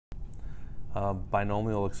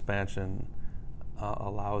Binomial expansion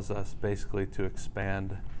allows us basically to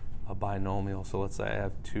expand a binomial. So let's say I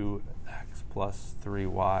have 2x plus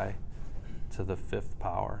 3y to the 5th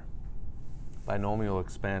power. Binomial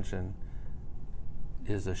expansion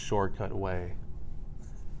is a shortcut way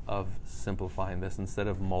of simplifying this. Instead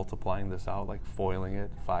of multiplying this out, like foiling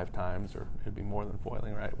it 5 times, or it'd be more than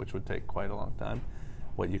foiling, right, which would take quite a long time,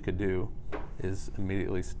 what you could do is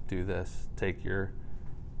immediately do this. Take your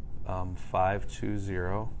 5, choose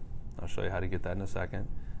 0, I'll show you how to get that in a second,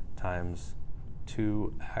 times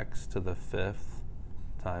 2x to the 5th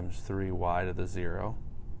times 3y to the 0.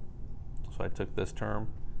 So I took this term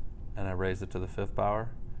and I raised it to the 5th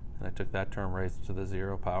power, and I took that term, raised it to the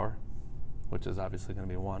 0 power, which is obviously going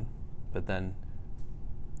to be 1. But then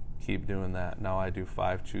keep doing that. Now I do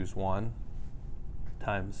 5 choose 1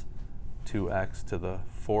 times 2x to the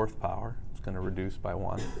 4th power. It's going to reduce by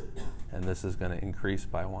 1. And this is going to increase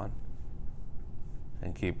by 1.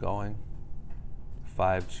 And keep going.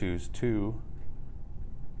 5 choose 2,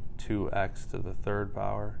 2x to the 3rd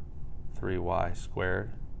power, 3y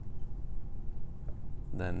squared.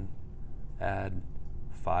 Then add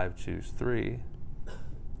 5 choose 3,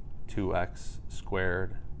 2x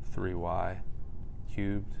squared, 3y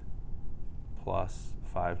cubed, plus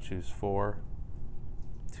 5 choose 4,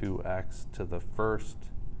 2x to the 1st,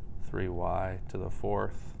 3y to the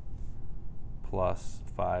 4th, plus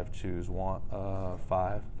 5 choose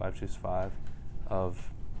 5 choose 5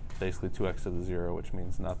 of basically 2x to the 0, which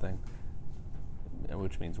means nothing,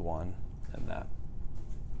 which means 1, and that.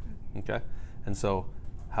 Okay? And so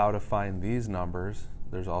how to find these numbers,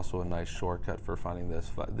 there's also a nice shortcut for finding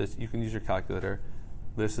this. You can use your calculator.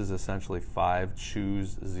 This is essentially 5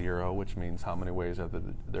 choose 0, which means how many ways are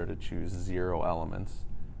there to choose 0 elements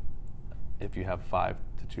if you have 5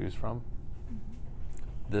 to choose from.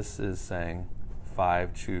 This is saying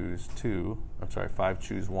 5 choose 2, I'm sorry, 5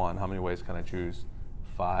 choose 1. How many ways can I choose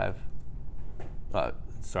 5?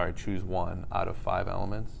 Choose 1 out of 5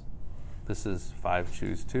 elements. This is 5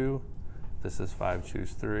 choose 2. This is 5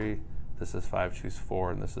 choose 3. This is 5 choose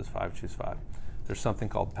 4, and this is 5 choose 5. There's something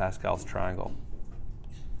called Pascal's triangle.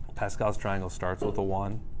 Pascal's triangle starts with a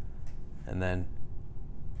 1, and then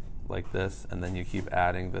like this, and then you keep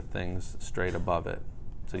adding the things straight above it.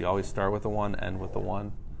 So you always start with a 1, end with a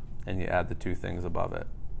 1, and you add the 2 things above it.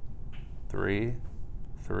 3,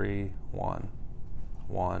 3, 1,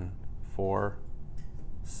 1, 4,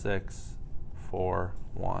 6, 4,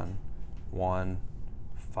 1, 1,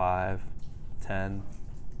 5, 10,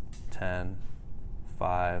 10,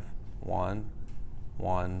 5, 1,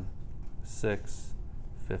 1, 6,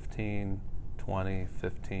 15, 20,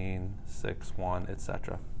 15, 6, 1,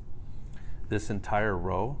 etc. This entire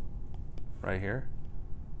row right here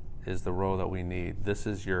is the row that we need. This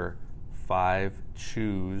is your 5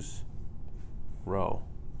 choose row.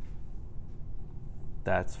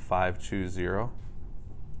 That's 5 choose 0.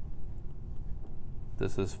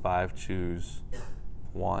 This is 5 choose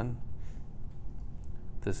 1.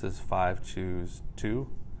 This is 5 choose 2.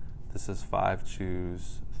 This is 5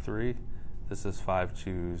 choose 3. This is 5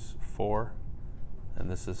 choose 4.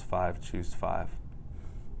 And this is 5 choose 5.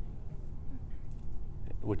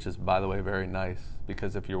 Which is, by the way, very nice,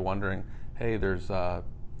 because if you're wondering, hey, there's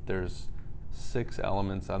 6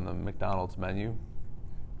 elements on the McDonald's menu,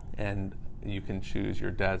 and you can choose,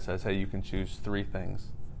 your dad says, hey, you can choose 3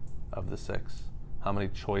 things of the 6. How many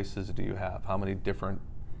choices do you have? How many different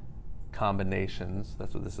combinations?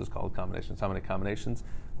 That's what this is called, combinations. How many combinations?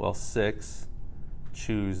 Well, 6,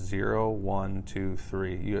 choose 0, 1, 2,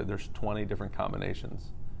 3. There's 20 different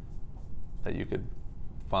combinations that you could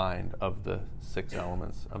find of the 6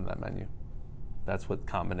 elements of that menu. That's what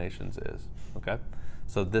combinations is, okay?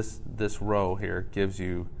 So this row here gives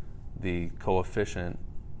you the coefficient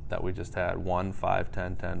that we just had, 1, 5,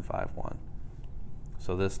 10, 10, 5, 1.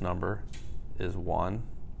 So this number is 1.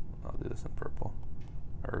 I'll do this in purple.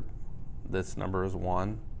 Or this number is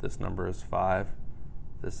 1. This number is 5.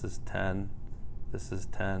 This is 10. This is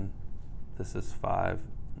 10. This is 5.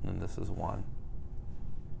 And this is 1.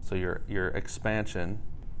 So your expansion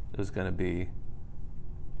is going to be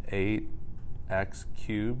 8x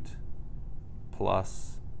cubed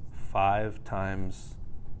plus 5 times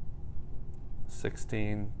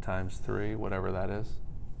 16 times 3, whatever that is,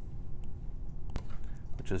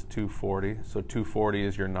 which is 240. So 240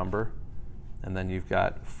 is your number, and then you've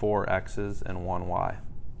got 4 x's and 1 y.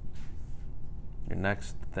 Your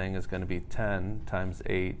next thing is going to be 10 times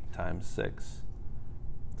 8 times 6.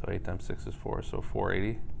 So 8 times 6 is 4, so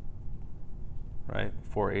 480. Right?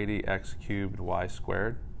 480 x cubed y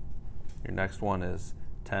squared. Your next one is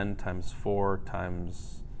 10 times 4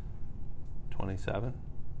 times 27.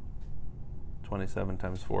 127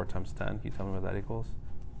 times 4 times 10. Can you tell me what that equals?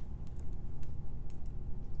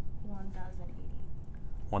 1080.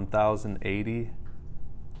 1080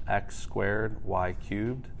 x squared y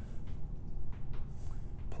cubed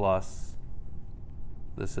plus,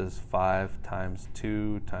 this is 5 times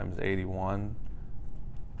 2 times 81.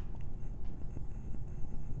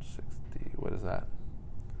 60, what is that?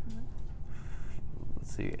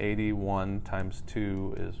 Let's see, 81 times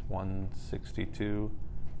 2 is 162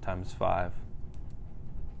 times 5.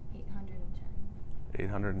 810.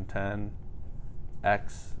 810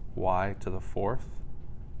 x y to the 4th.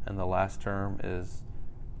 And the last term is,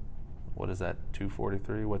 what is that,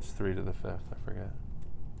 243? What's 3 to the 5th? I forget.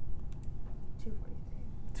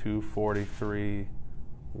 243. 243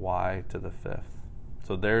 y to the 5th.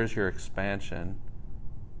 So there's your expansion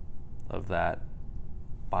of that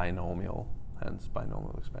binomial, hence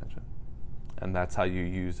binomial expansion. And that's how you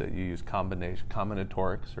use it. You use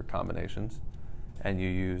combinatorics or combinations, and you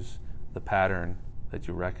use the pattern that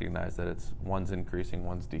you recognize that it's one's increasing,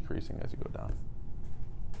 one's decreasing as you go down.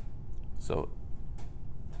 So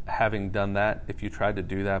having done that, if you tried to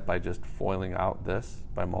do that by just foiling out this,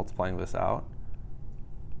 by multiplying this out,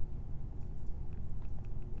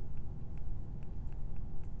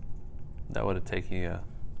 that would have taken you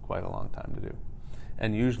quite a long time to do.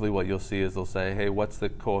 And usually what you'll see is they'll say, hey, what's the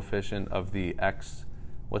coefficient of the x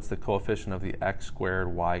squared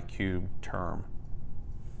y cubed term?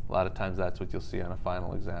 A lot of times that's what you'll see on a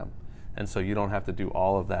final exam. And so you don't have to do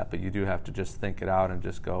all of that, but you do have to just think it out and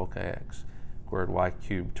just go, okay, x squared y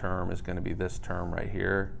cubed term is going to be this term right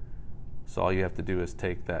here. So all you have to do is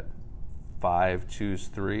take that 5, choose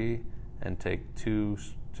 3, and take 2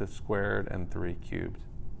 squared and 3 cubed.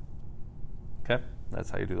 Okay, that's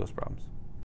how you do those problems.